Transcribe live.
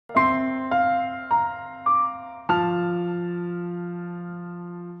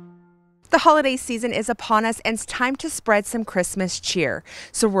holiday season is upon us and it's time to spread some Christmas cheer.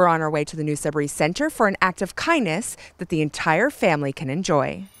 So we're on our way to the new Sudbury Centre for an act of kindness that the entire family can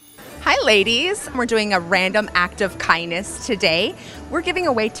enjoy. Hi ladies, we're doing a random act of kindness today. We're giving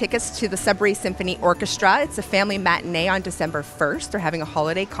away tickets to the Sudbury Symphony Orchestra. It's a family matinee on December 1st. They're having a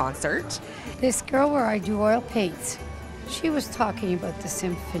holiday concert. This girl where I do oil paints, she was talking about the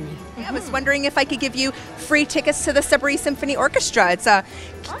symphony. Yeah, I was wondering if I could give you free tickets to the Sudbury Symphony Orchestra. It's a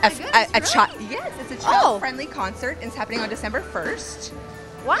child-friendly concert. It's happening on December 1st.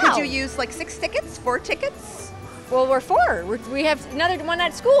 Wow. Could you use like 6 tickets, 4 tickets? Well, we're 4. We have another one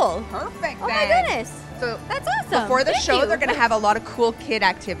at school. Perfect. Oh my goodness. So that's awesome. Before the show, you. they're going to have a lot of cool kid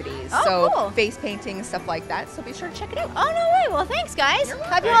activities. Oh, so cool. face painting and stuff like that. So be sure to check it out. Oh, no way. Well, thanks, guys.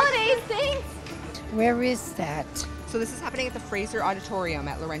 Happy holidays. Thanks. Where is that? So this is happening at the Fraser Auditorium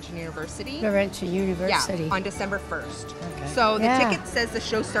at Laurentian University. Laurentian University. Yeah, on December 1st. Okay. So the ticket says the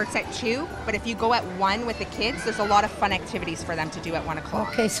show starts at 2, but if you go at 1 with the kids, there's a lot of fun activities for them to do at 1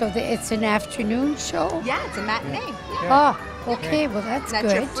 o'clock. Okay, so it's an afternoon show? Yeah, it's a matinee. Yeah. Oh, okay, well that's good.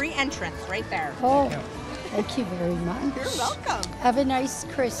 That's your free entrance right there. Oh, thank you very much. You're welcome. Have a nice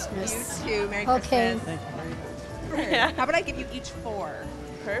Christmas. You too. Merry Okay. Christmas. How about I give you each 4?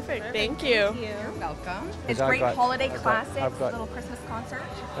 Perfect. Thank you. You're welcome. It's great holiday classics, little Christmas concert.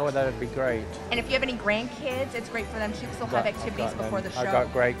 Oh, that would be great. And if you have any grandkids, it's great for them too, because they'll have activities before the show. I've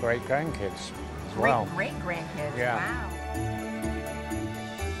got great grandkids as well. Great grandkids. Yeah. Wow.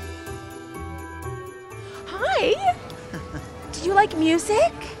 Hi. Do you like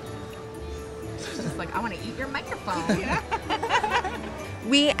music? She's just like, I want to eat your microphone.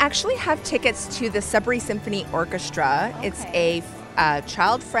 We actually have tickets to the Sudbury Symphony Orchestra. Okay. It's a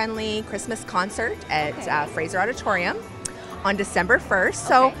child-friendly Christmas concert at Fraser Auditorium on December 1st.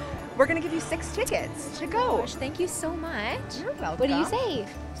 So we're going to give you 6 tickets to go. Gosh, thank you so much. You're welcome. What do you say?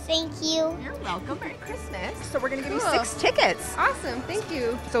 Thank you. You're welcome. Merry Christmas. So we're going to give you 6 tickets. Awesome. Thank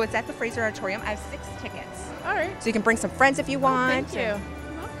you. So it's at the Fraser Auditorium. I have 6 tickets. All right. So you can bring some friends if you want. Thank you. You're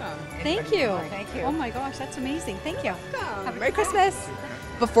welcome. Thank you. Thank you. Oh my gosh, that's amazing. Thank you. Merry Christmas.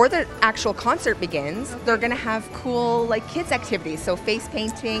 Before the actual concert begins, they're going to have cool like kids activities. So face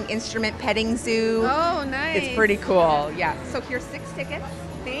painting, instrument petting zoo. Oh, nice. It's pretty cool. Yeah. So here's 6 tickets.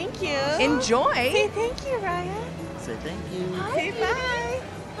 Thank you. Enjoy. Say thank you, Ryan. Say thank you. Say bye.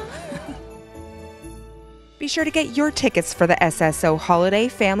 Be sure to get your tickets for the SSO Holiday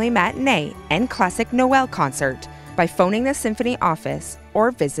Family Matinee and Classic Noël concert by phoning the Symphony office or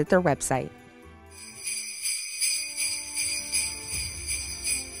visit their website.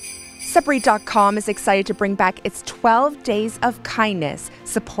 Sudbury.com is excited to bring back its 12 Days of Kindness,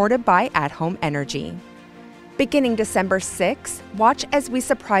 supported by At Home Energy. Beginning December 6th, watch as we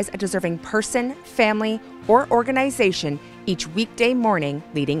surprise a deserving person, family, or organization each weekday morning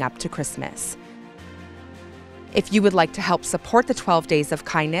leading up to Christmas. If you would like to help support the 12 Days of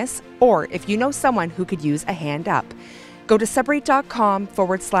Kindness, or if you know someone who could use a hand up, go to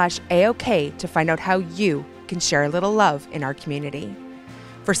Sudbury.com/AOK to find out how you can share a little love in our community.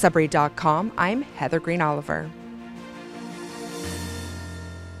 For Sudbury.com, I'm Heather Green Oliver.